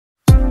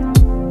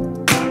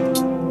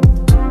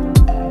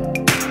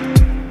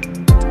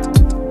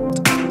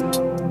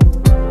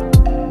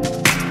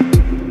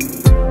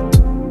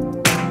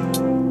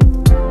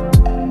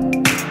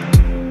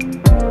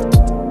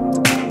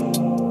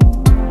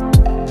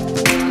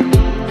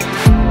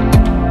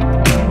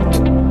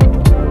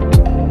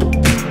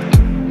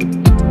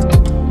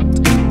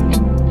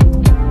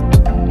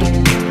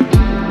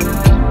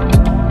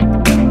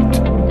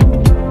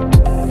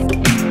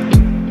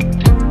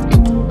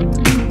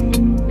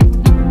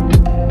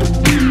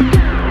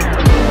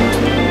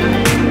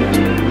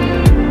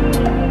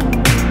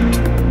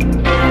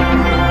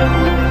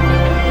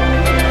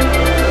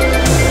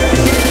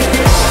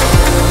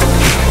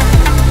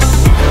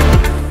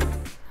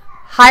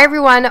Hi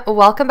everyone,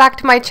 welcome back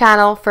to my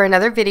channel for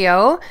another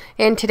video.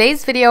 In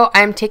today's video,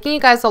 I'm taking you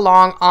guys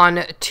along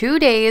on 2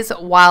 days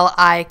while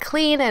I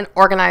clean and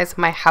organize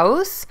my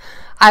house.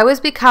 I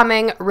was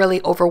becoming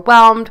really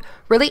overwhelmed,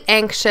 really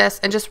anxious,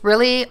 and just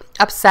really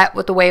upset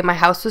with the way my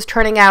house was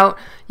turning out.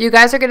 You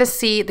guys are going to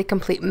see the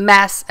complete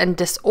mess and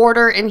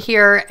disorder in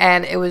here,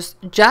 and it was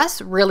just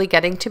really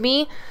getting to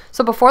me.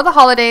 So before the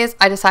holidays,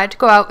 I decided to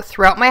go out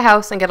throughout my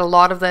house and get a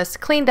lot of this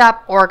cleaned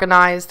up,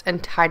 organized,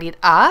 and tidied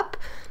up.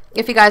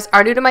 If you guys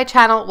are new to my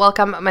channel,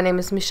 welcome. My name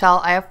is Michelle.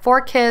 I have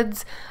 4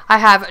 kids. I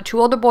have 2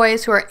 older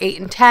boys who are 8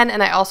 and 10,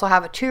 and I also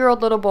have a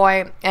 2-year-old little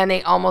boy and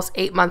a almost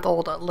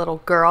 8-month-old little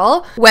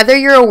girl. Whether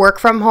you're a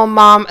work-from-home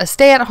mom, a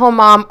stay-at-home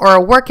mom, or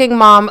a working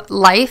mom,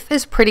 life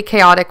is pretty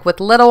chaotic with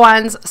little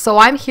ones, so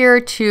I'm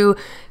here to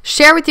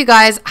share with you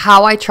guys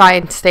how I try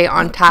and stay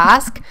on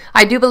task.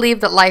 I do believe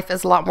that life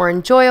is a lot more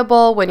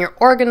enjoyable when you're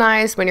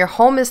organized, when your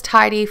home is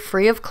tidy,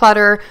 free of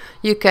clutter.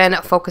 You can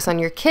focus on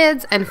your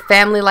kids and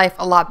family life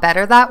a lot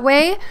better that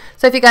way.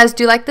 So if you guys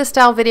do like this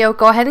style video,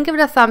 go ahead and give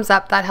it a thumbs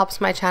up. That helps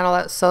my channel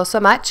out so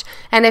much.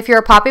 And if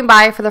you're popping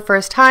by for the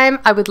first time,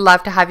 I would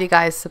love to have you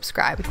guys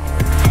subscribe.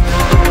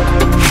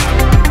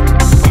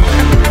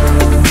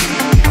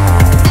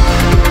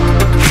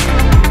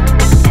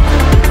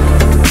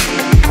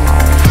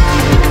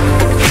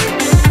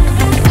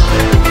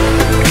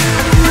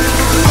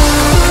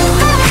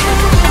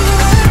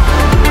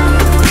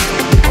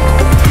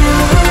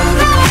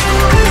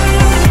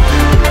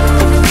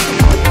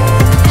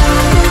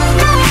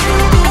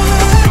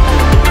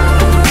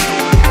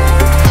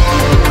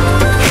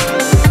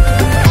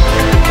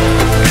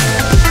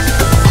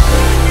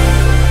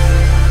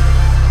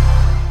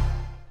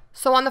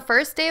 So on the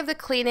first day of the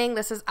cleaning,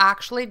 this is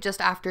actually just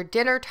after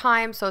dinner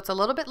time, so it's a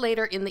little bit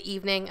later in the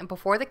evening, and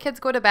before the kids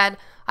go to bed,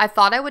 I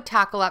thought I would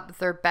tackle up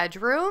their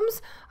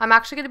bedrooms. I'm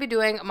actually going to be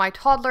doing my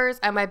toddlers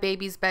and my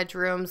baby's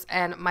bedrooms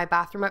and my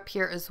bathroom up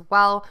here as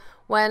well.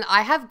 When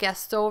I have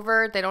guests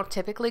over, they don't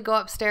typically go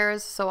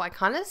upstairs, so I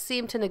kind of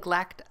seem to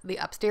neglect the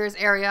upstairs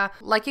area.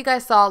 Like you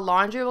guys saw,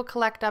 laundry will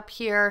collect up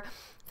here.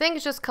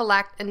 Things just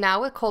collect, and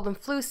now with cold and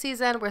flu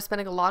season, we're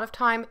spending a lot of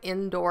time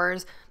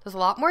indoors. There's a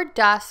lot more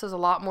dust, there's a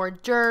lot more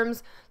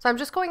germs, so I'm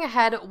just going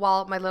ahead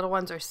while my little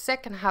ones are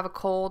sick and have a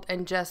cold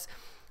and just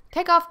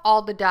take off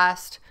all the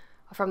dust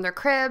from their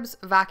cribs,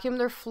 vacuum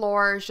their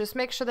floors, just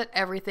make sure that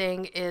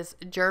everything is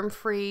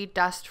germ-free,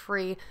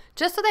 dust-free,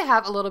 just so they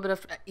have a little bit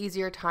of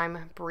easier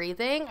time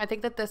breathing. I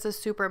think that this is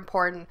super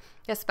important,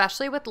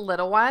 especially with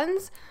little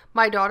ones.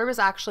 My daughter was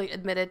actually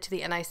admitted to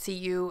the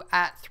NICU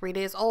at 3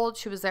 days old.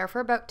 She was there for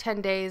about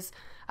 10 days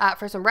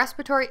for some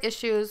respiratory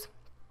issues.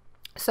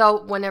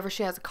 So whenever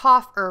she has a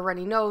cough or a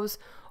runny nose,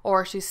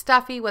 or she's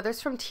stuffy, whether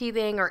it's from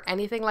teething or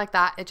anything like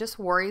that, it just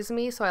worries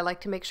me. So I like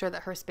to make sure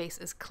that her space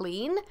is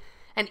clean.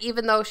 And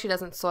even though she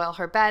doesn't soil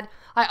her bed,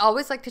 I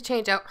always like to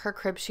change out her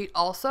crib sheet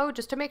also,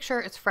 just to make sure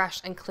it's fresh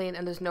and clean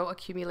and there's no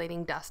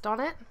accumulating dust on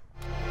it.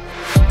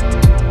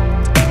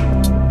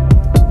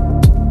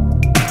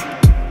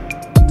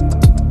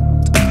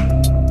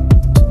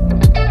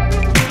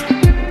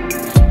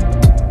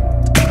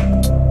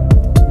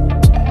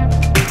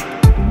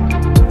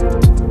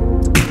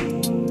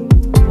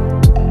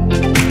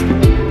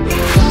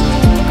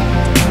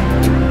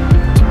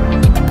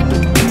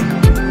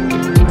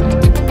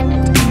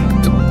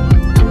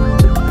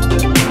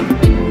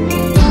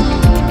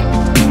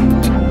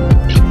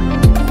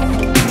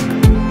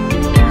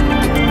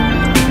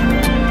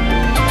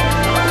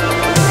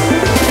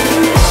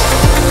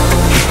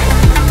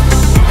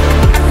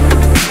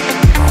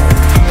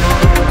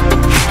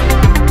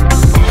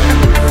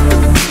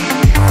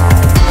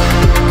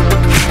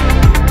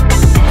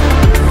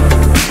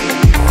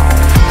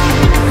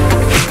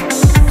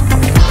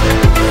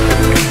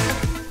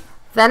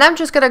 Then I'm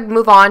just going to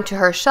move on to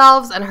her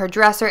shelves and her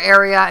dresser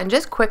area and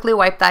just quickly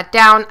wipe that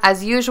down.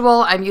 As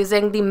usual, I'm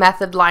using the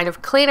Method line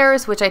of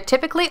cleaners, which I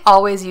typically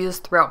always use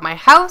throughout my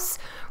house.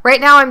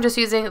 Right now I'm just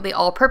using the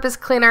all-purpose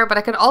cleaner, but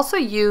I could also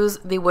use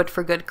the Wood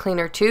for Good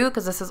cleaner too,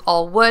 because this is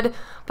all wood.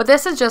 But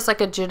this is just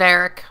like a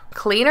generic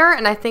cleaner,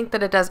 and I think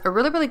that it does a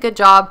really good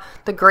job.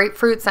 The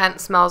grapefruit scent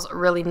smells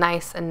really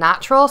nice and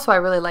natural, so I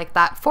really like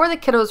that for the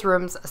kiddos'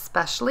 rooms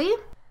especially.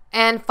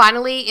 And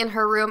finally, in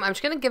her room, I'm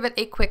just going to give it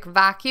a quick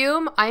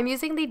vacuum. I'm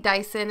using the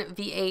Dyson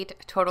V8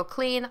 Total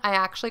Clean. I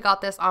actually got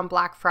this on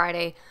Black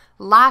Friday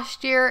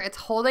last year. It's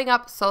holding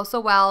up so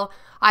well.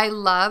 I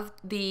love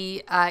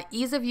the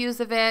ease of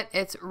use of it.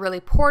 It's really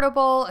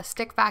portable, a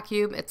stick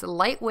vacuum. It's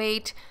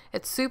lightweight.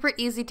 It's super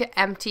easy to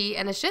empty,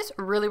 and it's just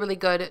really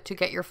good to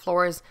get your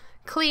floors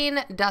clean,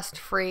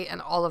 dust-free, and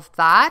all of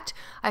that.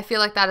 I feel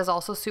like that is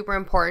also super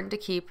important to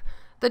keep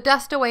the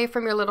dust away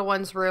from your little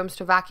one's rooms,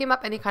 to vacuum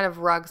up any kind of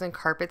rugs and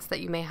carpets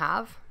that you may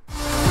have.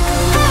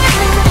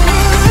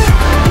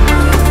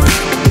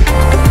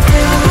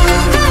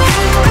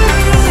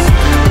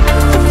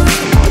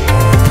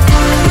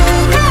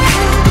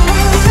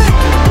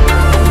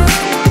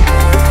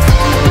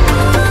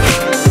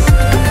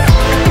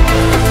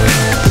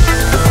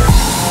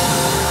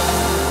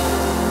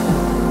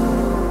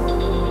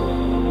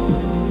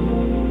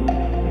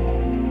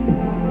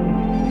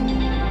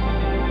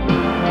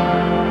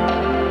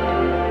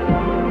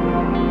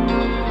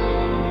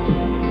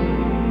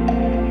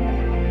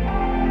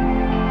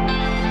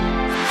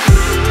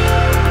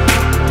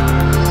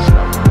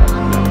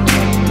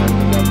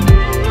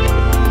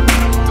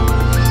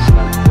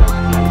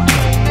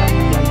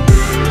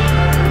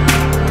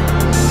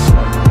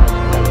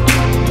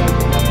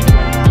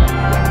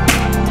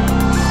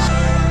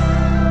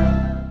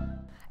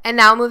 And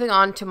now moving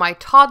on to my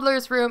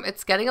toddler's room.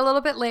 It's getting a little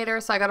bit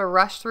later, so I got to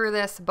rush through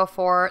this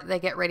before they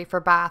get ready for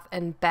bath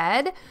and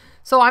bed.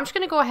 So I'm just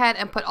going to go ahead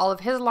and put all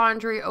of his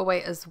laundry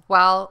away as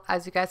well.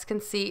 As you guys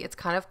can see, it's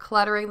kind of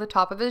cluttering the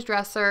top of his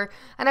dresser,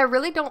 and I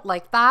really don't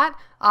like that.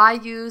 I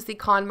use the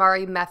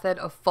KonMari method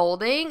of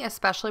folding,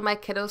 especially my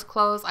kiddos'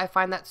 clothes. I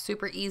find that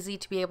super easy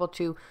to be able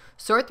to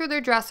sort through their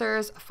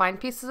dressers, find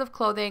pieces of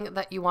clothing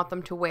that you want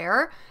them to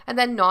wear, and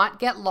then not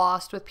get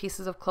lost with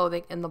pieces of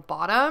clothing in the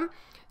bottom.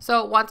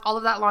 So once all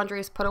of that laundry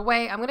is put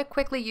away, I'm going to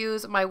quickly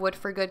use my Wood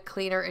for Good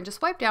cleaner and just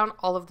wipe down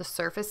all of the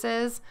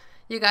surfaces.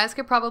 You guys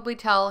could probably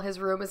tell his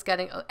room is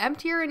getting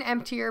emptier and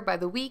emptier by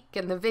the week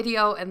and the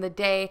video and the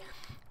day.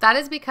 That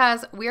is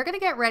because we are going to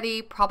get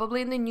ready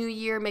probably in the new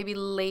year, maybe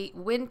late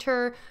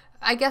winter,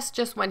 I guess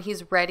just when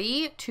he's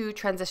ready to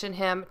transition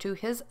him to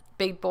his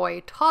big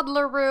boy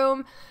toddler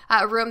room,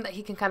 a room that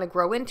he can kind of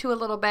grow into a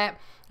little bit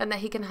and that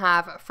he can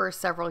have for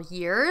several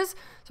years.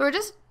 So we're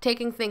just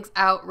taking things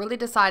out, really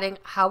deciding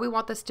how we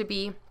want this to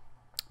be.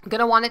 I'm going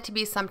to want it to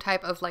be some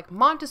type of like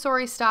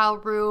Montessori style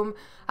room,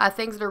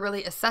 things that are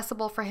really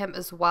accessible for him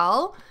as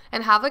well,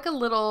 and have like a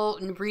little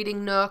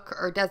reading nook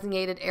or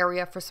designated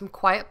area for some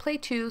quiet play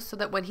too, so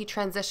that when he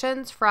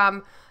transitions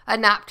from a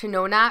nap to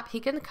no nap, he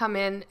can come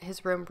in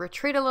his room,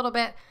 retreat a little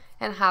bit,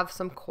 and have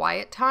some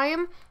quiet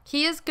time.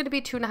 He is going to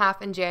be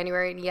 2.5 in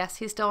January, and yes,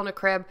 he's still in a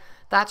crib.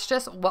 That's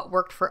just what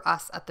worked for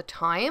us at the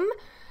time.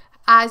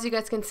 As you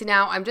guys can see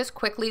now, I'm just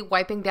quickly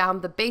wiping down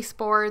the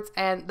baseboards,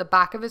 and the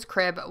back of his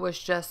crib was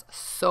just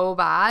so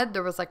bad.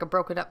 There was like a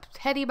broken up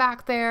teddy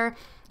back there,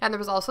 and there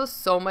was also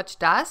so much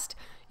dust.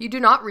 You do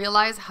not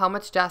realize how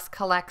much dust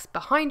collects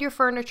behind your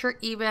furniture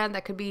even,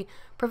 that could be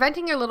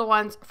preventing your little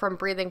ones from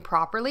breathing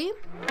properly.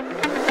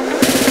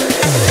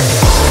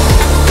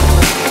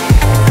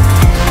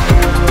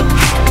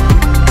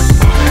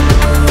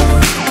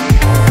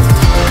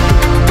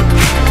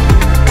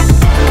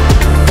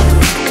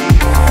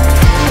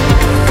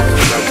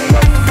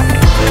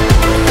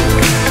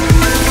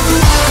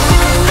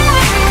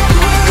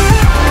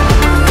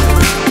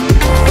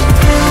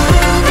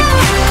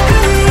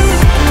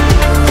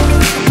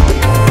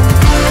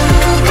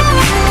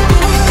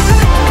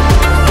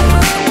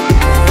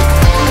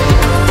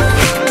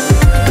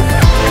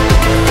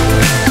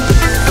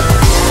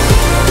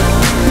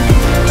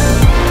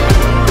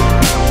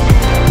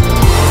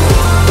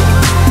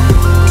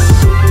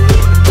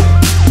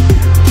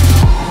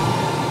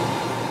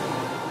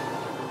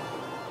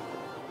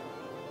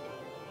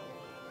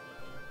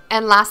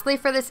 And lastly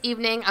for this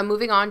evening, I'm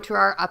moving on to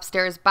our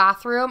upstairs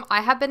bathroom.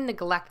 I have been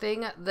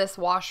neglecting this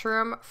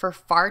washroom for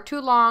far too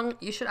long.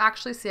 You should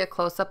actually see a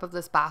close-up of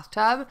this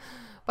bathtub,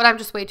 but I'm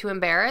just way too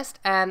embarrassed.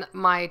 And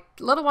my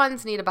little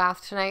ones need a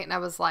bath tonight, and I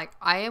was like,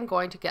 I am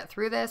going to get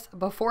through this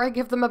before I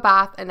give them a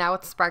bath, and now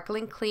it's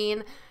sparkling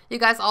clean. You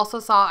guys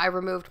also saw I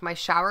removed my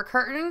shower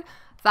curtain.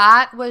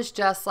 That was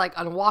just like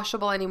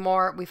unwashable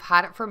anymore. We've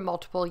had it for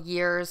multiple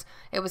years.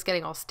 It was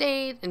getting all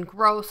stained and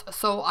gross.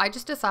 So I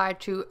just decided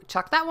to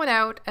chuck that one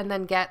out and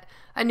then get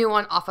a new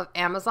one off of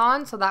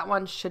Amazon. So that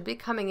one should be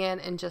coming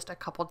in just a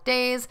couple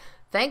days.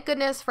 Thank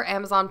goodness for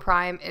Amazon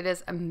Prime. It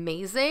is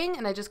amazing.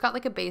 And I just got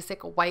like a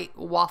basic white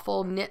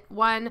waffle knit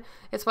one.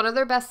 It's one of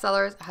their best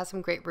sellers. It has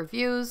some great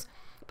reviews.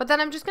 But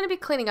then I'm just going to be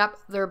cleaning up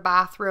their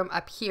bathroom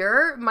up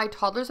here. My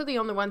toddlers are the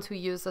only ones who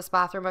use this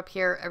bathroom up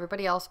here.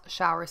 Everybody else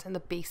showers in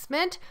the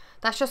basement.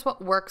 That's just what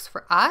works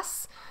for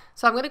us.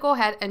 So I'm going to go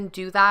ahead and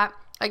do that.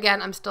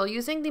 Again, I'm still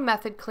using the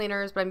method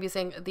cleaners, but I'm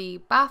using the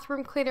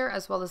bathroom cleaner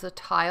as well as a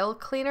tile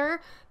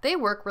cleaner. They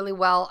work really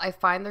well. I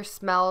find their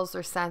smells,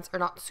 their scents are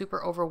not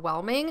super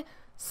overwhelming.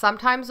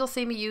 Sometimes you'll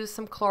see me use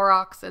some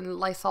Clorox and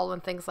Lysol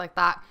and things like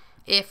that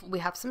if we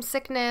have some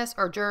sickness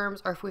or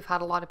germs, or if we've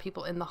had a lot of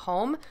people in the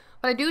home.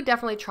 But I do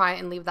definitely try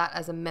and leave that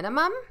as a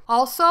minimum.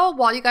 Also,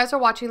 while you guys are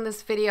watching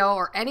this video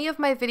or any of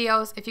my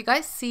videos, if you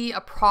guys see a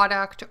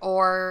product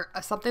or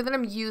something that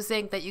I'm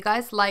using that you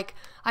guys like,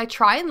 I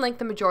try and link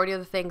the majority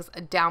of the things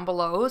down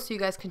below so you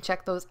guys can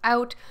check those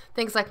out.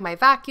 Things like my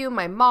vacuum,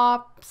 my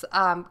mops,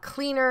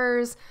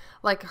 cleaners,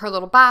 like her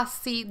little bath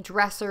seat,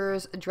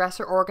 dressers,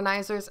 dresser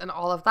organizers, and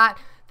all of that.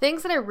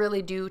 Things that I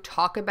really do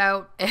talk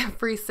about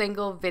every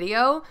single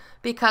video,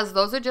 because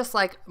those are just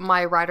like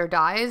my ride or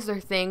dies. They're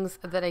things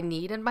that I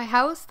need in my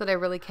house that I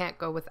really can't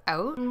go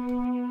without.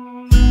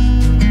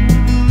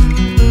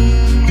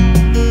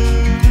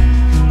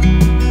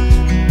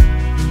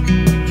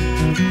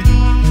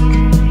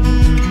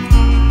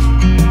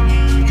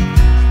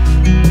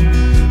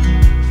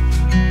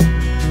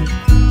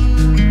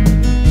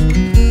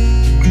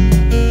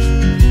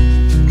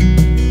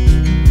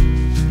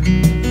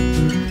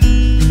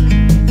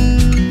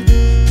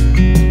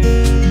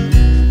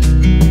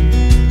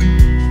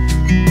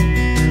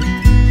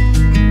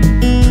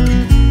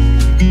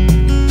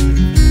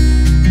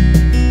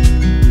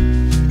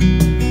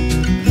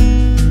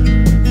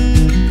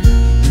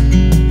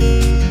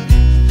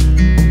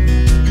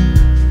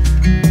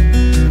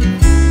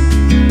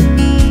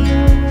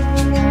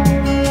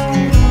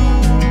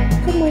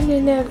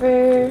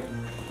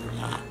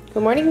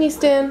 Good morning,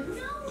 Houston.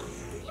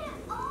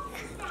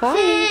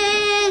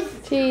 Hi.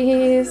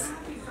 Cheese.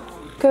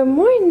 Good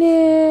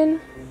morning.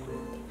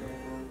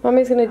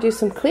 Mommy's gonna do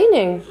some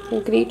cleaning.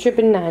 You can eat your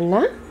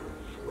banana.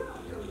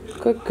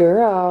 Good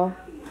girl.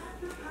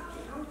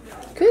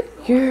 Good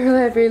girl,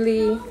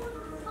 Everly.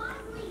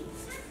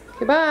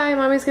 Goodbye.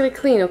 Mommy's gonna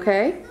clean,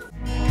 okay?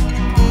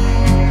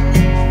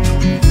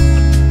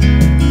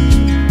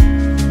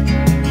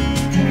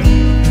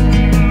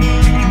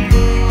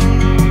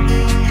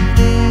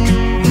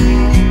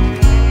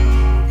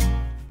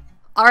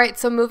 Alright,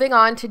 so moving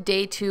on to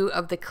day 2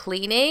 of the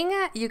cleaning.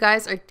 You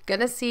guys are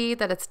gonna see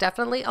that it's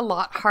definitely a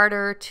lot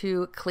harder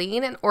to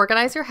clean and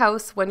organize your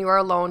house when you are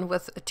alone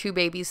with 2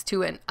 babies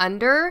 2 and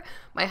under.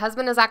 My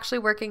husband is actually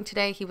working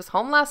today. He was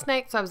home last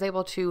night, so I was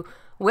able to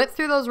whip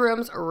through those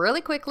rooms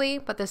really quickly,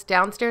 but this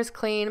downstairs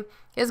clean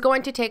is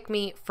going to take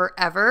me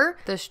forever.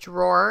 This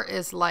drawer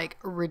is like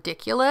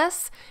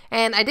ridiculous,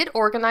 and I did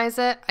organize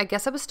it. I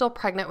guess I was still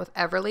pregnant with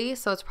Everly,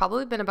 so it's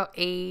probably been about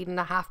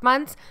 8.5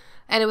 months.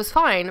 And it was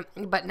fine,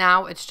 but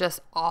now it's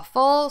just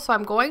awful. So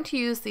I'm going to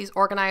use these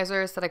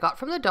organizers that I got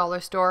from the dollar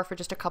store for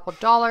just a couple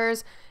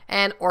dollars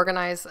and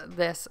organize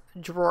this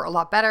drawer a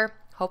lot better.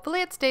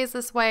 Hopefully it stays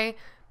this way.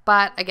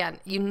 But again,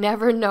 you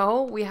never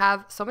know. We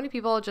have so many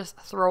people just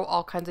throw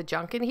all kinds of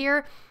junk in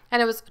here,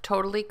 and it was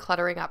totally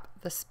cluttering up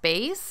the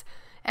space.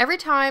 Every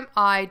time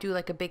I do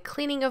like a big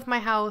cleaning of my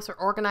house or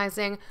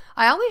organizing,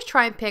 I always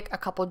try and pick a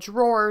couple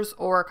drawers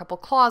or a couple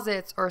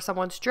closets or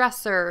someone's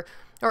dresser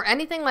or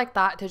anything like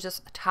that to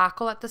just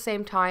tackle at the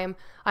same time.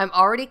 I'm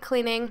already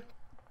cleaning,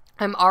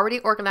 I'm already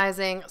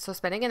organizing, so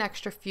spending an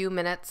extra few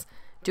minutes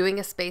doing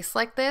a space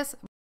like this.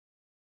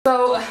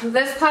 So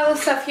this pile of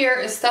stuff here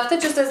is stuff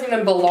that just doesn't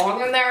even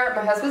belong in there.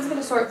 My husband's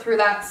gonna sort through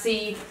that,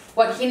 see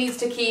what he needs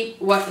to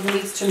keep, what he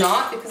needs to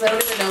not, because I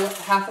don't even know what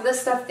half of this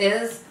stuff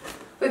is.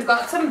 We've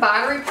got some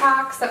battery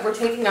packs that we're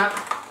taking up.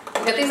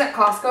 We get these at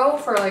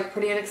Costco for like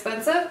pretty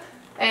inexpensive.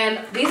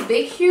 And these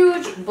big,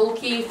 huge,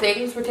 bulky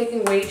things were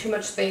taking way too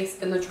much space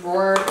in the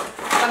drawer. So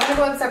I'm gonna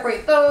go and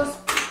separate those.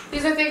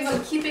 These are things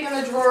I'm keeping in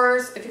the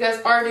drawers. If you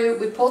guys are new,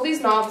 we pulled these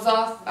knobs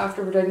off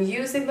after we're done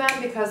using them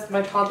because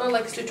my toddler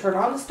likes to turn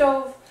on the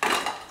stove.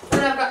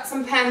 And then I've got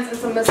some pens and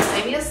some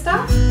miscellaneous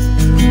stuff.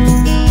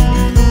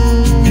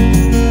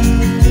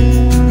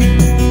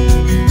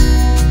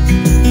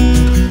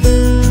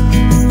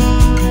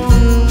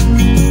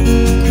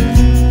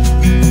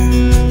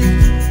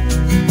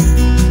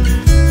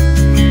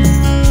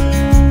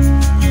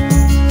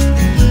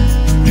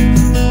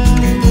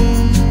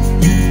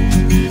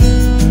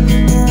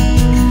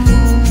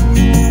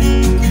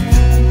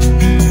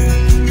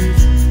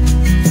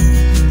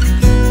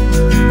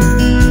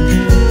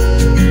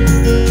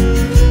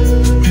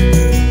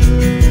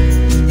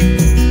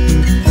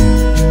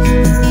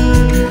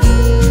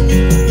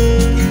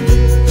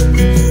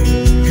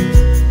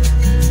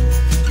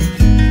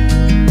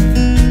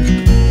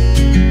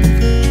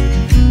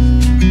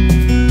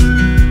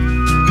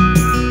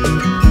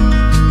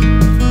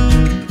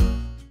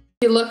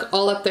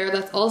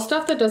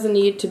 Stuff that doesn't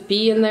need to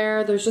be in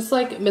there. There's just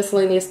like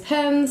miscellaneous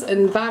pens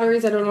and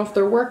batteries. I don't know if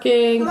they're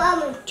working.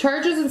 Mommy.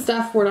 Chargers and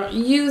stuff we're not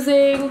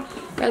using.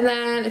 And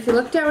then if you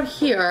look down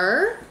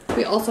here,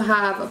 we also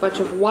have a bunch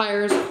of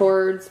wires,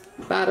 cords,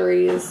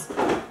 batteries,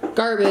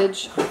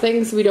 garbage,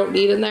 things we don't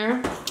need in there.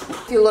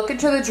 If you look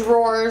into the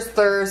drawers,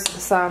 there's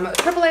some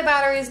AAA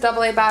batteries,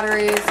 AA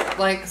batteries,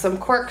 like some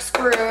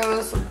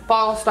corkscrews,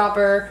 bottle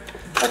stopper,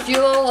 a few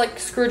little like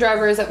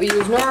screwdrivers that we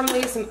use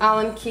normally, some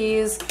Allen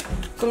keys,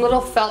 some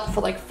little felt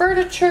for like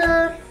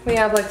furniture. We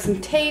have like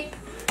some tape,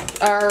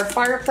 our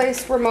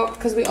fireplace remote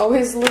because we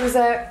always lose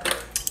it,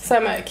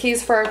 some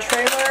keys for our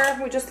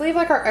trailer. We just leave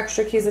like our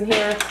extra keys in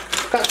here.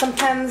 Got some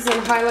pens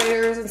and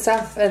highlighters and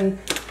stuff, and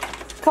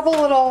a couple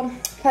little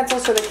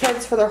pencils for the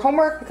kids for their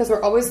homework because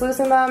we're always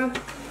losing them.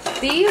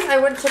 These I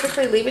wouldn't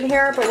typically leave in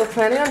here, but we're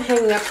planning on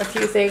hanging up a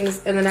few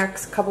things in the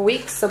next couple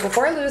weeks. So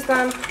before I lose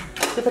them,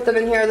 to put them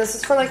in here. This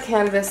is for like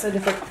canvas and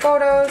different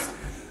photos.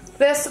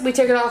 This, we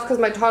take it off because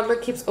my toddler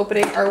keeps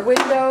opening our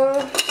window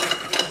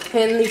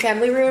in the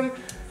family room.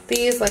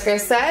 These, like I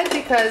said,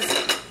 because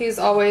he's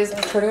always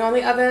turning on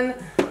the oven.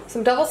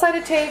 Some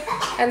double-sided tape,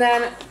 and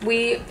then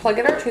we plug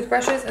in our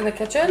toothbrushes in the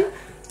kitchen.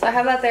 So I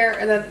have that there,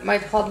 and then my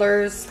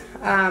toddler's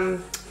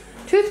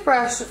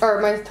toothbrush,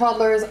 or my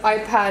toddler's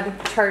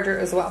iPad charger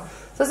as well.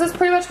 So this is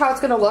pretty much how it's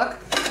going to look.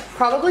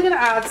 Probably going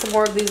to add some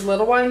more of these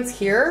little ones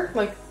here,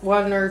 like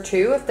 1 or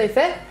 2 if they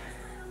fit.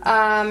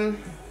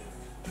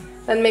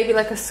 And maybe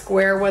like a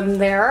square one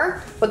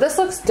there. But this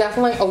looks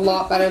definitely a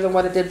lot better than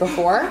what it did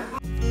before.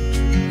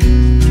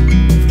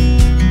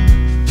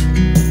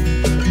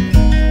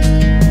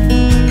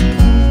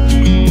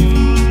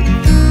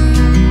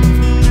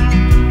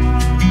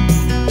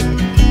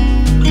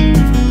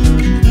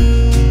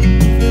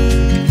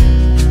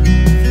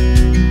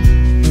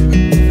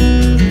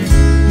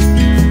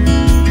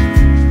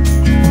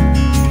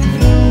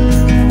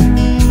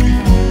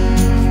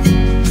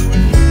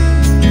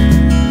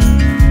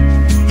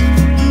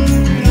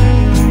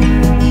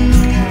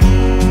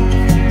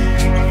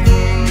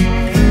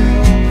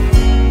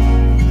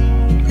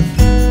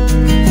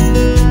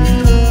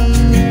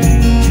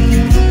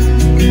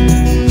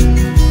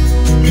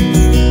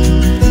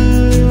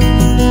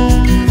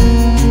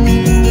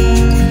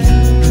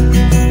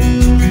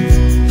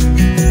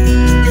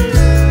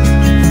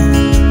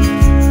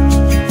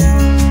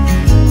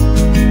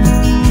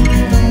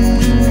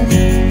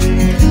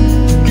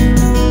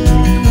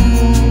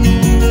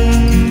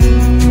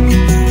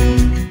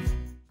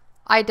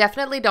 I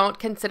definitely don't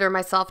consider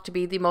myself to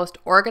be the most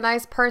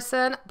organized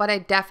person, but I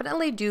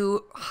definitely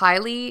do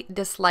highly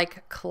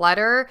dislike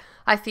clutter.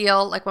 I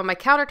feel like when my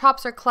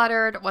countertops are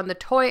cluttered, when the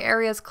toy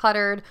area is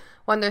cluttered,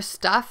 when there's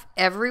stuff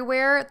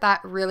everywhere,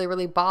 that really,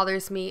 really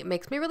bothers me. It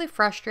makes me really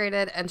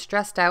frustrated and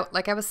stressed out,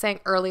 like I was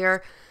saying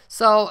earlier.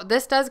 So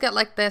this does get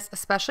like this,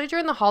 especially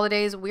during the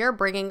holidays. We are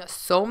bringing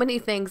so many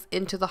things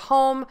into the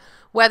home,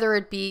 whether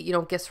it be,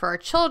 gifts for our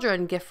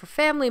children, gift for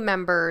family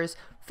members,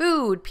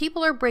 food.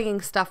 People are bringing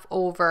stuff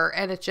over,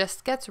 and it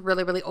just gets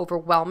really, really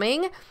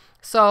overwhelming.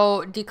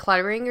 So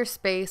decluttering your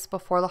space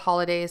before the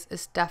holidays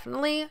is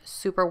definitely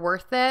super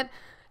worth it.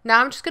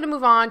 Now I'm just going to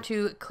move on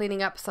to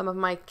cleaning up some of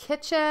my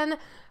kitchen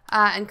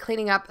and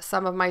cleaning up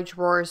some of my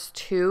drawers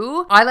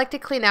too. I like to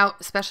clean out,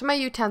 especially my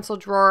utensil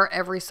drawer,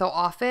 every so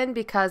often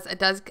because it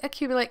does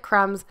accumulate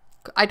crumbs.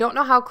 I don't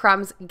know how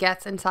crumbs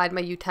gets inside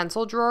my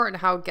utensil drawer and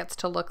how it gets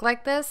to look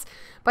like this,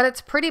 but it's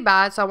pretty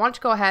bad. So I want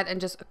to go ahead and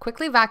just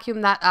quickly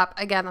vacuum that up.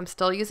 Again, I'm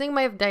still using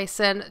my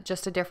Dyson,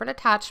 just a different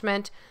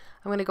attachment.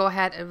 I'm going to go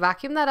ahead and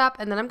vacuum that up,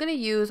 and then I'm going to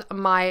use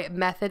my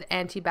Method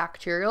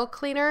antibacterial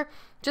cleaner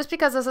just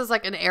because this is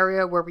like an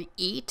area where we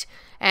eat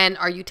and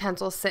our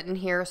utensils sit in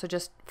here. So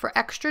just for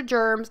extra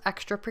germs,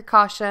 extra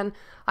precaution,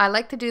 I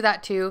like to do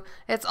that too.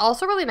 It's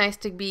also really nice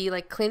to be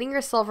like cleaning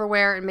your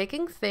silverware and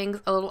making things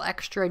a little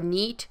extra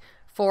neat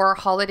for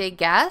holiday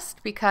guests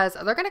because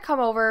they're going to come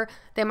over.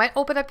 They might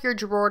open up your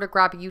drawer to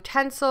grab a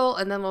utensil,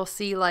 and then we'll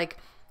see like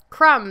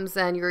crumbs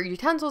and your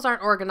utensils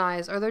aren't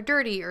organized or they're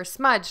dirty or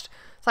smudged.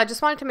 So I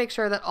just wanted to make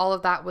sure that all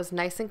of that was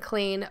nice and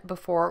clean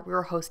before we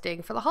were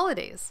hosting for the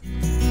holidays.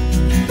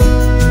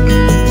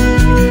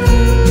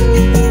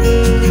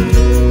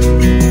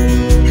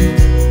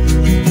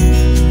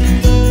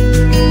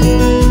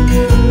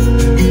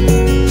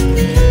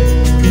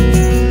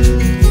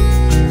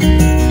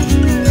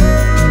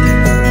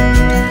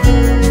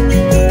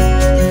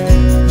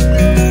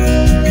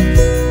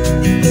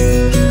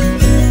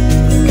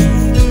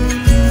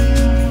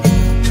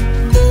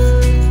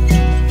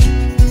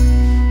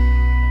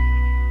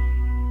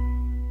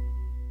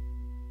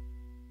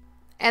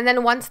 And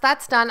then once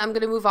that's done, I'm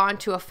going to move on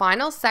to a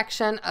final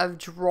section of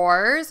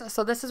drawers.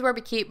 So this is where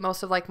we keep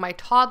most of like my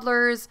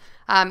toddlers,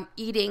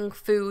 eating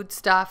food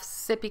stuff,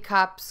 sippy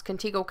cups,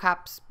 Contigo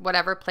cups,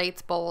 whatever,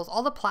 plates, bowls,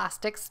 all the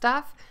plastic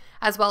stuff,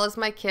 as well as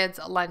my kids'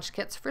 lunch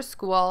kits for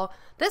school.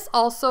 This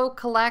also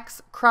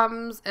collects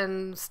crumbs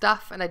and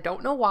stuff, and I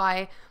don't know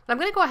why, but I'm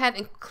going to go ahead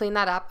and clean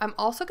that up. I'm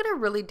also going to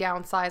really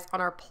downsize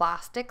on our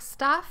plastic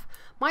stuff.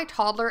 My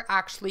toddler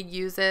actually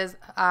uses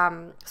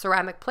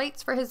ceramic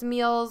plates for his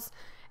meals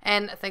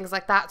and things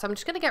like that. So I'm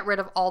just going to get rid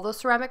of all those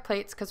ceramic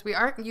plates because we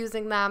aren't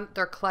using them.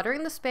 They're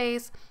cluttering the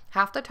space.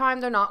 Half the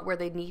time they're not where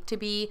they need to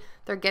be.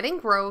 They're getting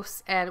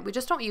gross and we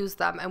just don't use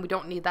them, and we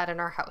don't need that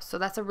in our house. So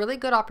that's a really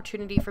good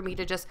opportunity for me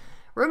to just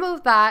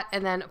remove that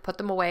and then put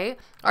them away.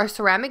 Our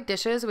ceramic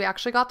dishes, we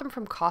actually got them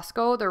from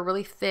Costco. They're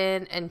really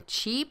thin and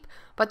cheap,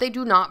 but they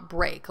do not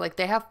break. Like,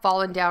 they have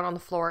fallen down on the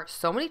floor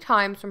so many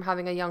times from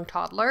having a young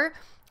toddler,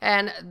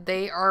 and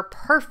they are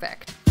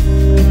perfect.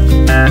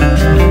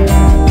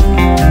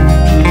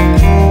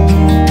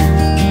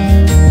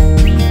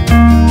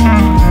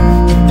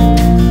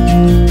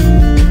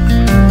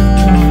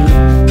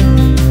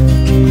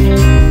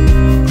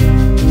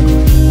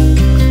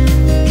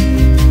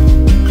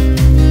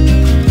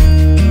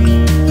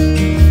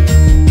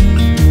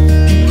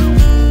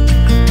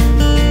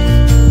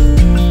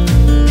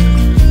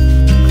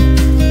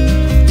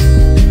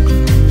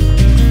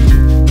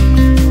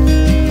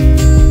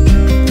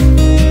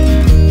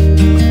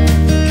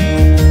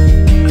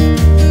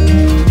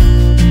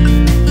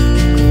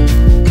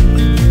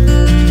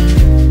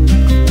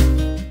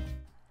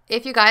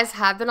 If you guys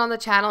have been on the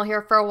channel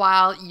here for a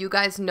while, you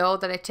guys know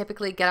that I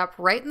typically get up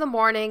right in the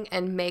morning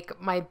and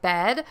make my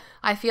bed.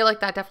 I feel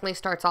like that definitely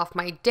starts off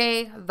my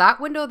day.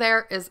 That window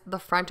there is the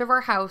front of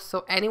our house,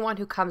 so anyone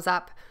who comes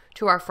up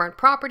to our front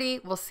property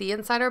will see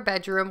inside our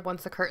bedroom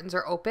once the curtains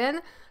are open.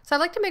 So I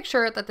like to make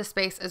sure that the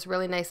space is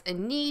really nice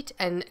and neat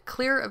and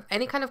clear of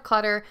any kind of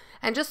clutter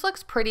and just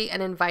looks pretty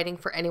and inviting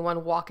for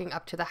anyone walking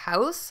up to the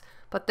house.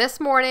 But this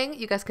morning,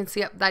 you guys can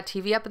see that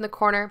TV up in the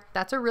corner.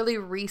 That's a really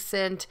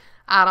recent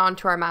add-on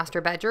to our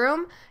master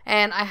bedroom.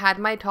 And I had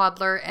my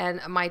toddler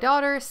and my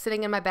daughter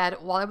sitting in my bed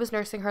while I was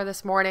nursing her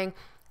this morning.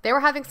 They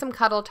were having some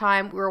cuddle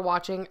time. We were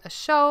watching a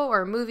show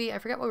or a movie. I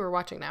forget what we were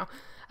watching now.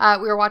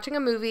 We were watching a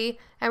movie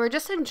and we're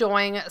just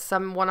enjoying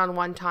some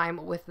one-on-one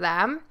time with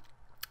them.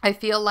 I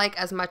feel like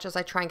as much as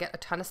I try and get a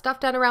ton of stuff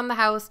done around the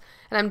house,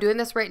 and I'm doing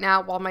this right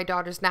now while my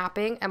daughter's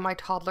napping and my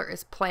toddler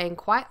is playing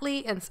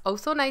quietly and oh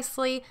so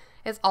nicely,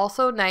 it's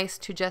also nice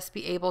to just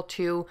be able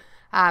to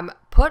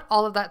put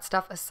all of that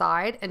stuff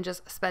aside and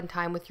just spend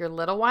time with your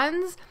little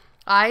ones.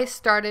 I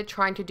started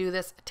trying to do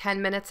this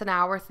 10 minutes an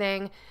hour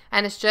thing,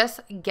 and it's just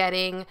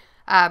getting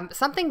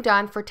something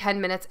done for 10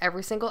 minutes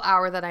every single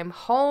hour that I'm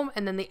home,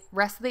 and then the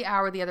rest of the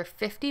hour, the other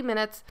 50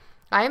 minutes,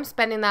 I am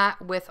spending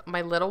that with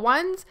my little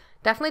ones.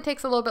 Definitely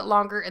takes a little bit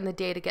longer in the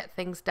day to get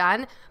things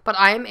done, but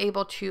I am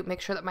able to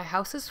make sure that my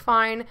house is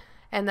fine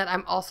and that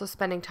I'm also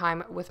spending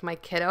time with my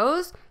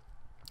kiddos.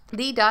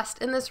 The dust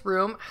in this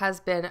room has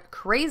been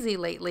crazy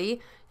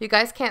lately. You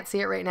guys can't see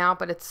it right now,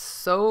 but it's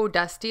so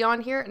dusty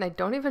on here, and I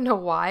don't even know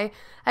why.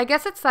 I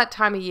guess it's that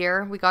time of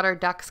year. We got our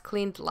ducks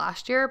cleaned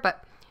last year,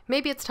 but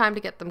maybe it's time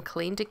to get them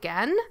cleaned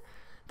again.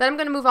 Then I'm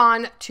going to move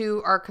on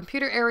to our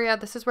computer area.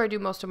 This is where I do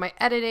most of my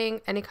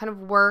editing, any kind of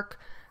work.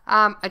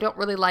 I don't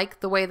really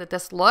like the way that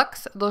this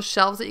looks. Those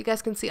shelves that you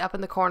guys can see up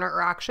in the corner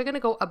are actually going to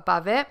go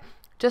above it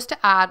just to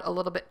add a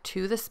little bit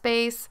to the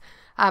space.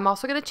 I'm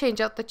also going to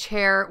change out the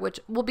chair, which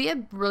will be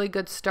a really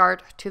good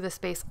start to the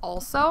space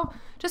also,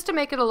 just to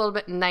make it a little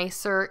bit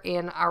nicer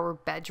in our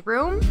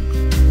bedroom.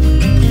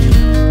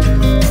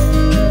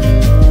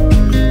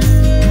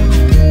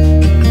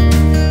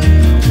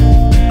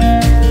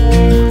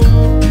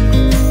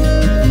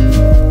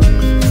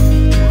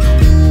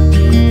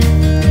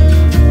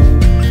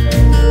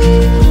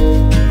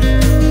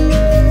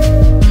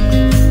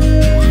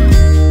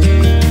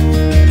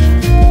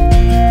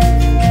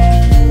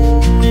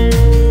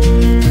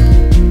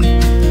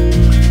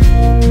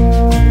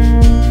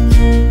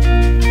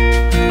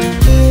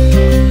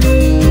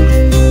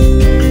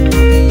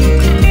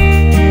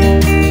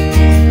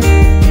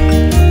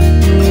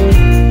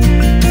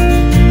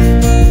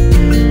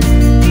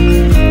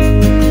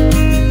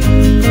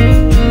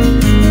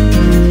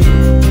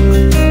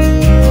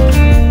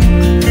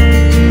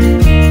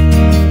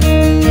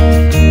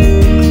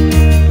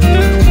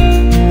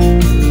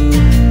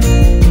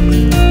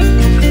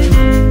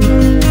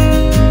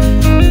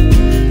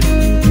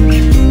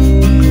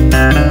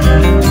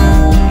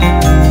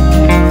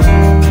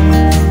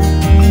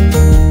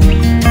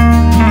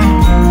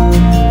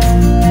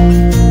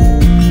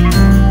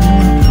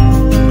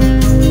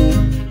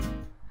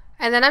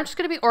 And then I'm just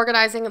going to be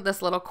organizing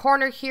this little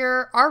corner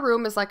here. Our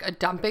room is like a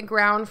dumping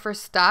ground for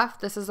stuff.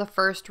 This is the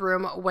first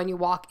room when you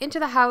walk into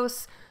the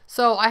house.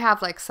 So I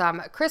have like some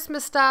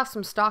Christmas stuff,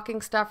 some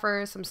stocking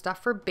stuffers, some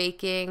stuff for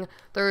baking.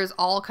 There's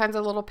all kinds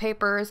of little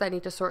papers I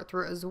need to sort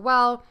through as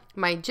well.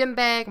 My gym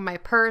bag, my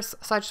purse.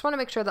 So I just want to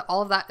make sure that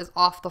all of that is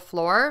off the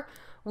floor.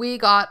 We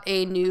got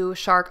a new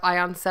Shark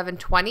Ion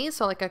 720,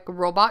 so like a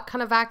robot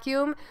kind of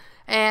vacuum.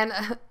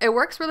 And it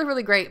works really,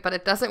 really great, but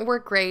it doesn't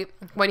work great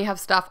when you have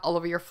stuff all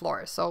over your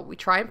floor. So we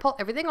try and pull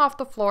everything off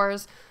the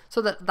floors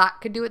so that that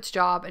could do its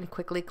job and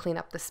quickly clean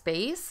up the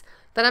space.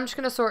 Then I'm just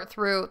going to sort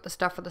through the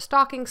stuff for the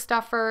stocking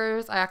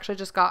stuffers. I actually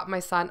just got my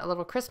son a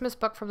little Christmas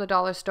book from the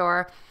dollar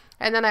store.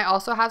 And then I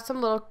also have some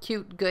little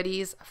cute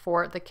goodies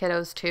for the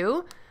kiddos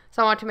too.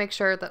 So I want to make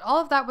sure that all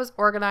of that was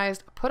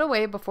organized, put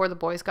away before the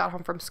boys got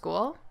home from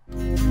school.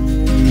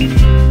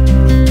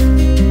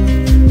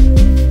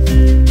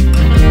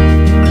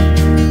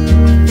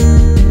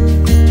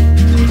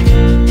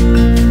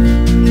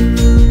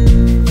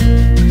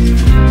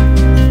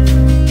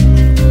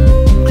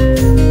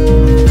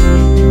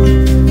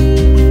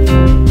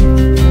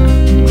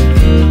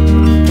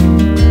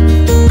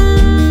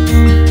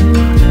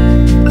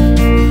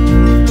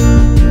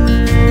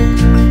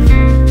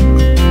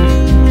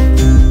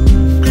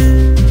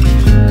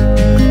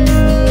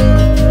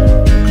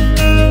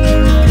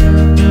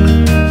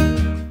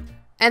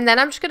 And then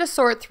I'm just going to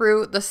sort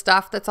through the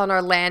stuff that's on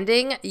our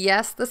landing.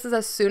 Yes, this is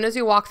as soon as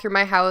you walk through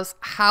my house.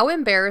 How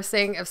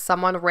embarrassing if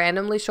someone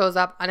randomly shows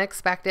up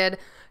unexpected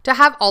to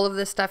have all of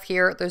this stuff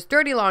here. There's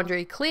dirty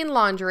laundry, clean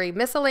laundry,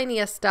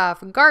 miscellaneous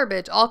stuff,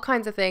 garbage, all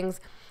kinds of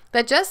things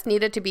that just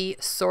needed to be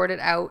sorted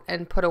out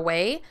and put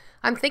away.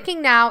 I'm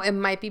thinking now it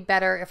might be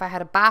better if I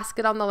had a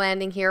basket on the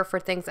landing here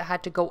for things that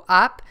had to go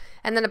up,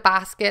 and then a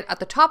basket at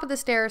the top of the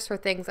stairs for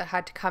things that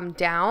had to come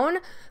down.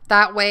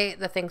 That way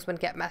the things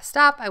wouldn't get messed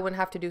up. I wouldn't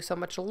have to do so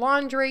much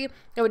laundry.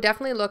 It would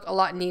definitely look a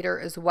lot neater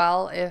as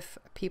well if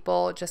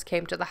people just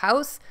came to the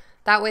house.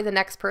 That way the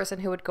next person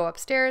who would go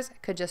upstairs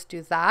could just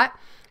do that.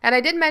 And I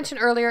did mention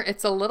earlier,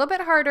 it's a little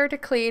bit harder to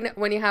clean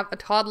when you have a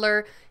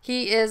toddler.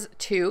 He is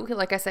 2.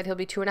 Like I said, he'll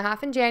be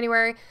 2.5 in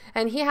January.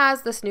 And he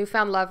has this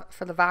newfound love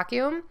for the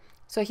vacuum.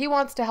 So he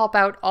wants to help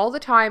out all the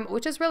time,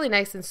 which is really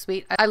nice and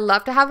sweet. I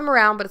love to have him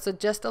around, but it's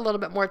just a little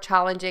bit more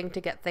challenging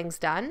to get things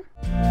done.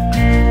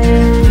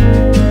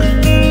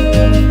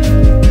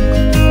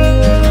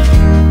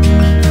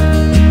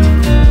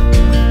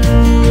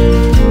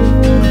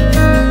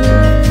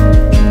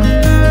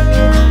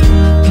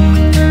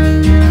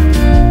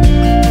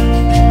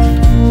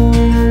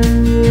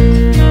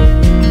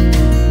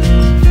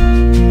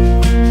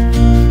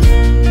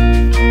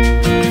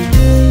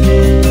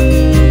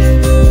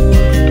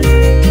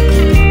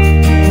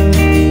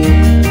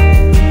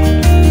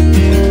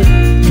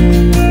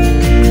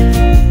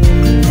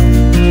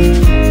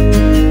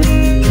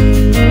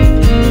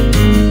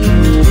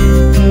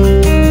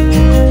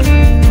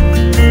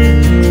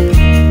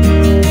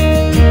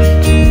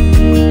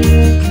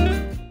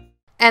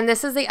 And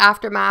this is the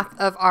aftermath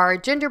of our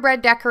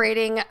gingerbread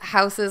decorating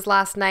houses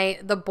last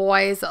night. The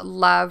boys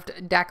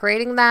loved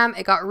decorating them.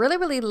 It got really,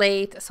 really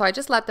late, so I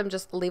just let them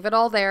just leave it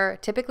all there.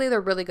 Typically, they're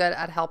really good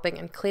at helping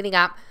and cleaning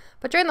up.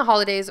 But during the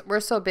holidays, we're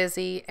so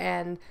busy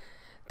and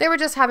they were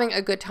just having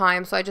a good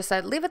time. So I just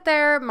said, leave it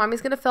there.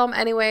 Mommy's going to film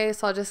anyway.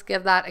 So I'll just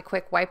give that a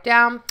quick wipe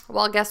down.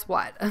 Well, guess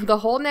what? The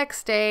whole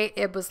next day,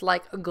 it was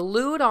like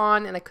glued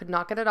on and I could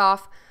not get it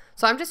off.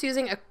 So I'm just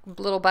using a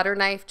little butter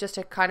knife just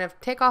to kind of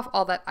take off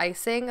all that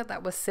icing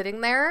that was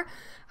sitting there.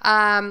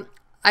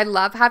 I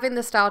love having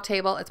this style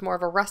table. It's more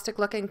of a rustic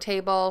looking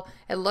table.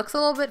 It looks a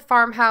little bit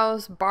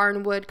farmhouse,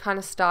 barnwood kind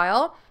of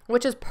style,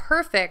 which is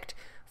perfect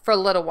for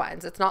little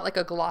ones. It's not like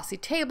a glossy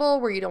table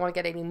where you don't want to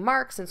get any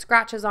marks and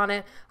scratches on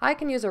it. I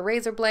can use a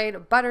razor blade, a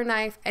butter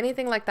knife,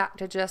 anything like that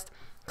to just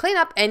clean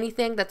up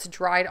anything that's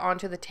dried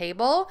onto the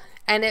table,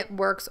 and it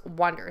works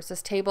wonders.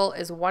 This table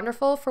is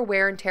wonderful for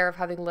wear and tear of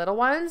having little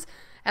ones,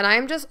 and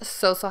I'm just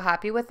so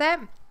happy with it.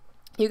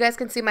 You guys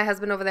can see my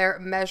husband over there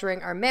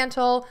measuring our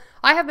mantle.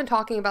 I have been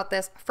talking about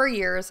this for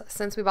years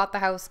since we bought the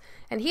house,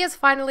 and he is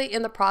finally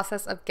in the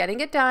process of getting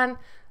it done.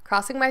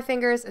 Crossing my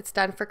fingers, it's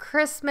done for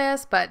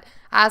Christmas, but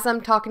as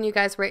I'm talking to you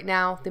guys right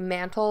now, the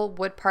mantle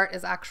wood part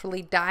is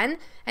actually done,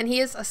 and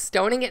he is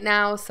stoning it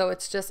now, so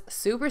it's just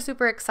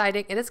super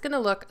exciting, and it's going to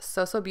look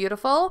so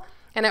beautiful.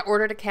 And I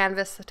ordered a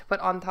canvas to put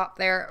on top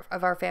there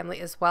of our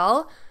family as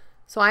well.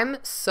 So I'm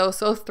so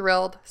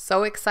thrilled,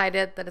 so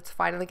excited that it's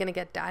finally going to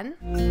get done.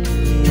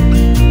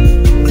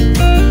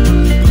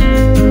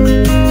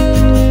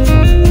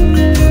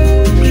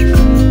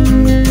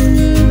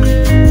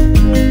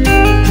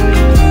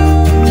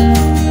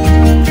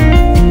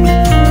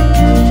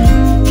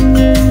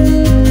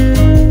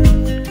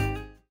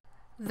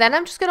 Then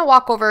I'm just going to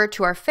walk over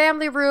to our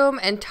family room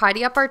and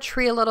tidy up our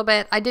tree a little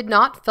bit. I did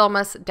not film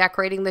us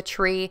decorating the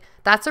tree.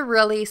 That's a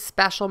really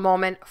special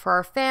moment for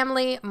our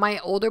family. My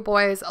older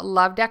boys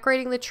love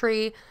decorating the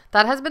tree.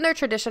 That has been their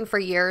tradition for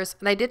years.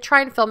 And I did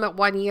try and film it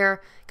one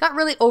year. Got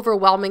really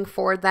overwhelming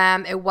for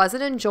them. It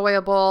wasn't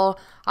enjoyable.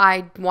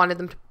 I wanted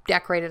them to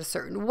decorate it a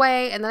certain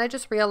way, and then I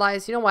just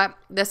realized, you know what,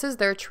 this is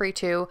their tree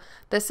too.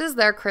 This is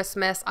their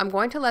Christmas. I'm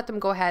going to let them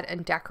go ahead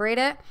and decorate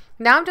it.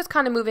 Now I'm just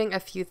kind of moving a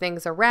few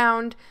things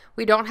around.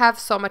 We don't have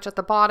so much at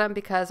the bottom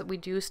because we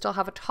do still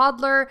have a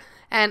toddler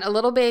and a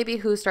little baby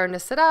who's starting to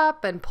sit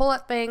up and pull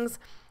at things.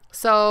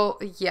 So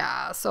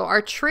yeah, so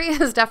our tree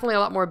is definitely a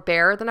lot more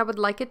bare than I would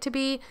like it to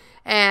be.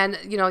 And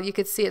you know, you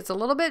could see it's a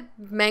little bit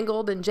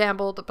mangled and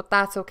jambled, but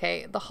that's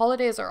okay. The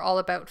holidays are all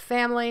about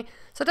family,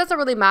 so it doesn't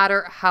really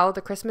matter how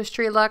the Christmas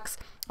tree looks.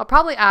 I'll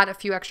probably add a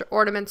few extra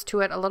ornaments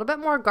to it, a little bit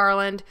more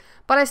garland,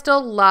 but I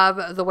still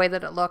love the way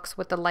that it looks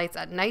with the lights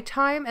at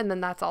nighttime, and then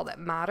that's all that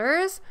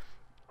matters.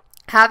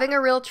 Having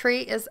a real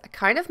tree is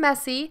kind of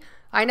messy.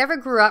 I never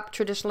grew up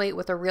traditionally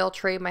with a real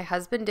tree. My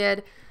husband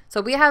did. So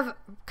we have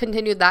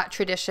continued that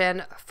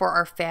tradition for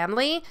our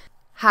family.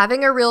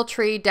 Having a real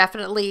tree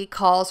definitely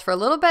calls for a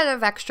little bit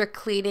of extra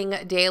cleaning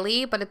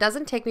daily, but it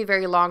doesn't take me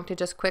very long to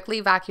just quickly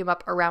vacuum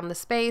up around the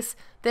space.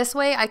 This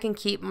way I can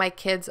keep my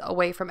kids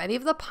away from any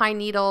of the pine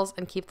needles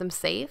and keep them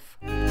safe.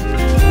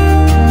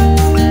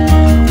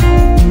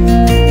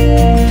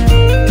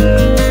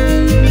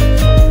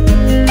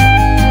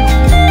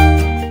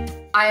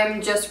 I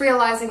am just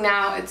realizing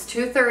now it's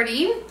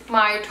 2:30.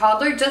 My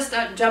toddler just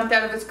jumped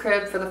out of his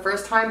crib for the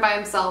first time by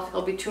himself.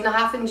 He'll be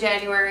 2.5 in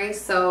January,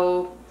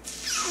 so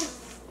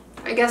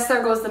I guess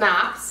there goes the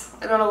naps.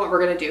 I don't know what we're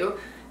gonna do.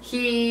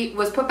 He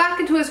was put back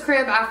into his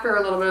crib after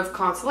a little bit of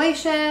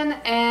consolation,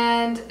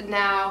 and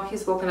now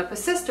he's woken up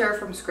his sister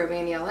from screaming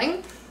and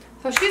yelling.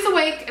 So she's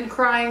awake and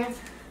crying,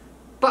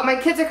 but my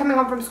kids are coming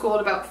home from school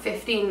in about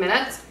 15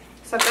 minutes.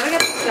 So I've gotta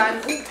get this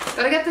done.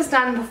 Gotta get this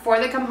done before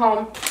they come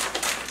home.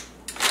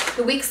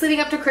 The weeks leading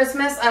up to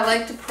Christmas, I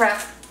like to prep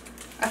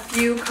a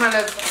few kind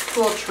of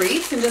cool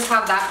treats and just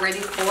have that ready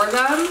for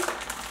them.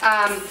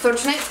 So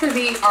tonight's going to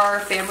be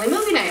our family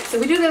movie night. So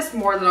we do this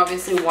more than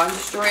obviously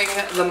once during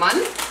the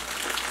month,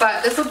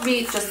 but this will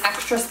be just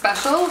extra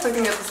special. If I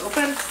can get this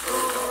open.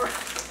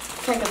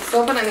 Can't get this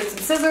open, I need some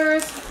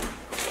scissors.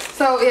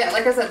 So yeah,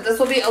 like I said, this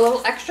will be a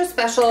little extra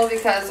special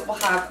because we'll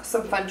have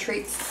some fun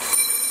treats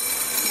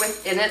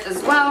within it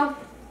as well.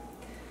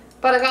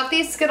 But I got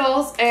these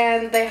Skittles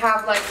and they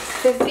have like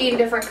 15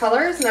 different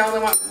colors, and I only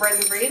want red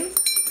and green.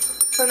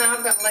 So now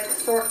I've got to like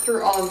sort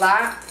through all of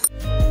that.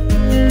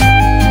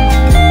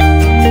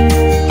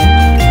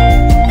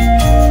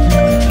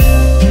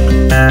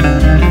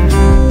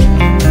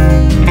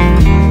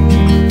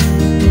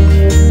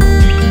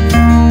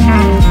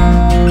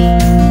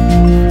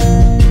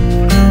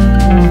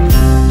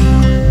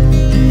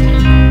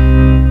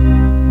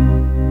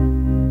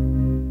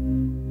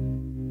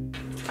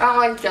 I don't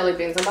like jelly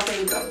beans. I'm not going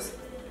to eat those.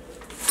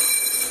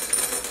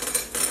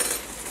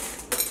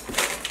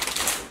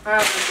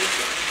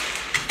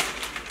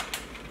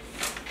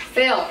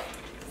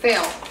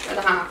 Fail and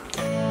a half.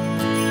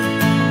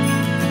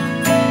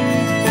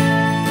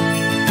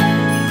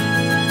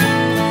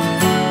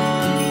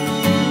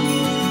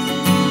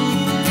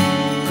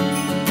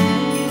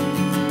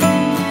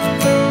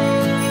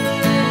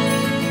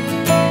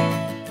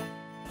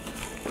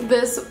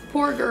 This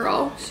poor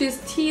girl, she's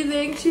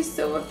teething, she's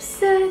so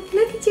upset.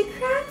 Look at your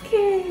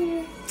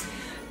cracker.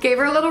 Gave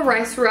her a little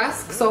rice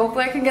rusk, so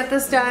hopefully I can get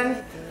this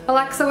done.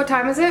 Alexa, what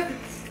time is it?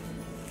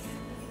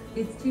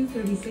 It's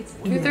 2:36.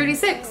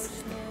 2:36.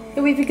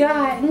 And we've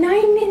got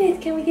 9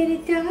 minutes. Can we get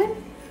it done?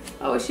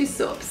 Oh, she's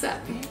so upset.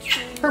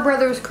 Her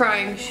brother was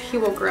crying. He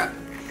woke her up.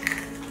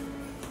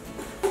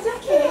 It's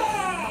okay.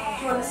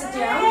 Do you want to sit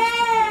down?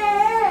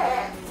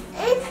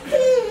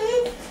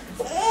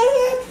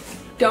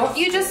 Don't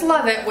you just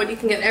love it when you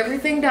can get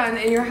everything done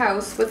in your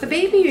house with the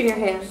baby in your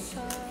hands?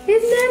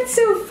 Isn't that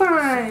so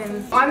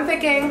fun? I'm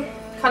thinking,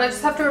 kind of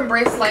just have to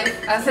embrace life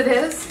as it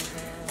is.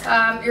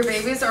 Your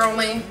babies are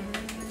only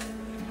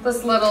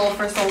this little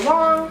for so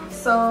long,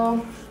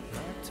 so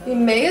you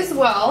may as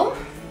well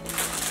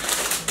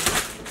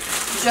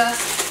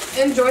just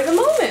enjoy the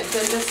moment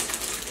and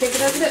just take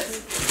it as it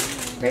is.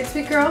 Right,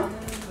 sweet girl?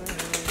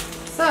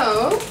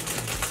 So,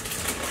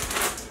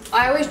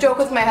 I always joke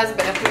with my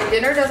husband, if your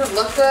dinner doesn't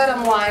look good,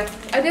 I'm like,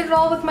 I did it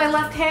all with my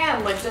left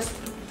hand. Like, just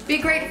be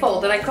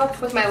grateful that I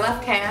cooked with my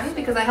left hand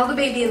because I held the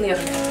baby in the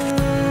other hand.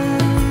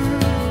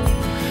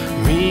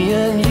 Me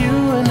and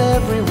you and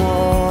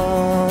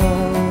everyone,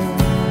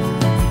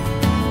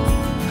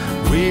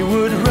 we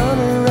would run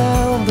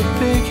around the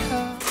big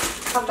house.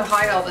 I have to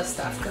hide all this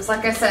stuff because,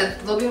 like I said,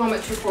 they'll be home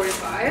at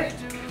 2:45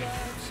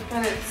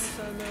 and it's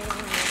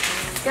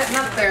getting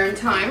up there in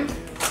time.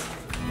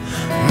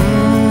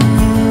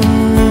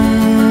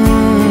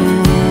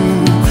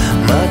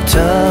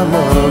 Time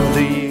of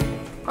the year.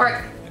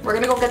 Alright, we're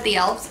gonna go get the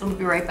elves and we'll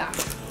be right back.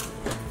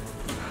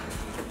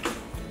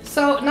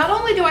 So not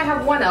only do I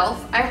have one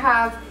elf, I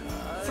have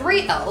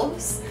 3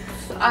 elves.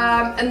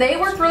 And they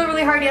worked really,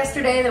 really hard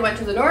yesterday. They went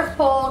to the North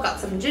Pole, got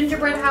some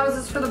gingerbread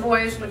houses for the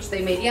boys, which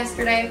they made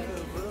yesterday.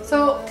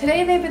 So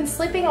today they've been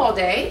sleeping all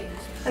day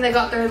and they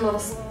got their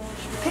little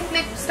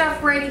picnic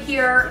stuff ready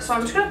here. So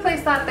I'm just gonna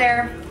place that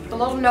there. The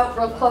little note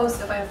real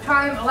close if I have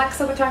time.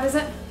 Alexa, what time is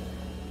it?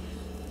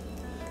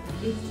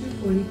 It's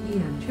 2:40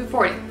 p.m.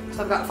 2:40.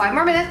 So I've got 5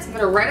 more minutes. I'm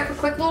gonna write up a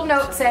quick little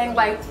note saying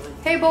like,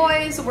 hey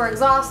boys, we're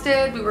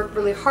exhausted. We worked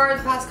really hard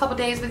the past couple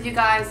days with you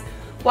guys.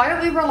 Why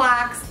don't we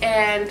relax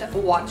and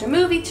watch a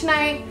movie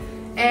tonight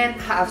and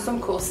have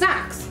some cool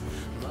snacks?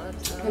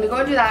 I'm gonna go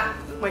and do that.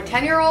 My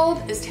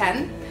 10-year-old is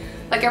 10,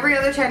 like every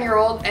other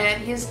 10-year-old,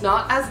 and he's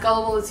not as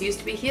gullible as he used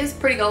to be. He is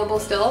pretty gullible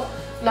still,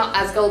 not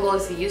as gullible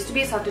as he used to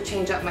be, so I have to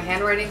change up my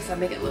handwriting so I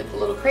make it look a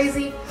little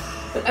crazy.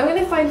 But I'm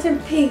gonna find some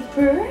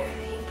paper.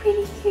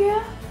 Pretty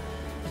cute.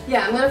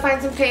 Yeah, I'm gonna find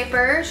some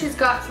paper. She's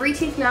got 3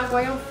 teeth now,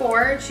 going on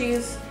 4.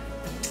 She's,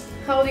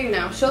 how old are you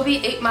now? She'll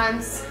be 8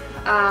 months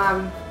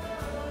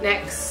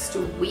next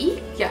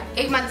week. Yeah,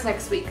 8 months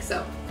next week.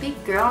 So big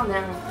girl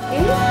now.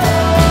 Okay?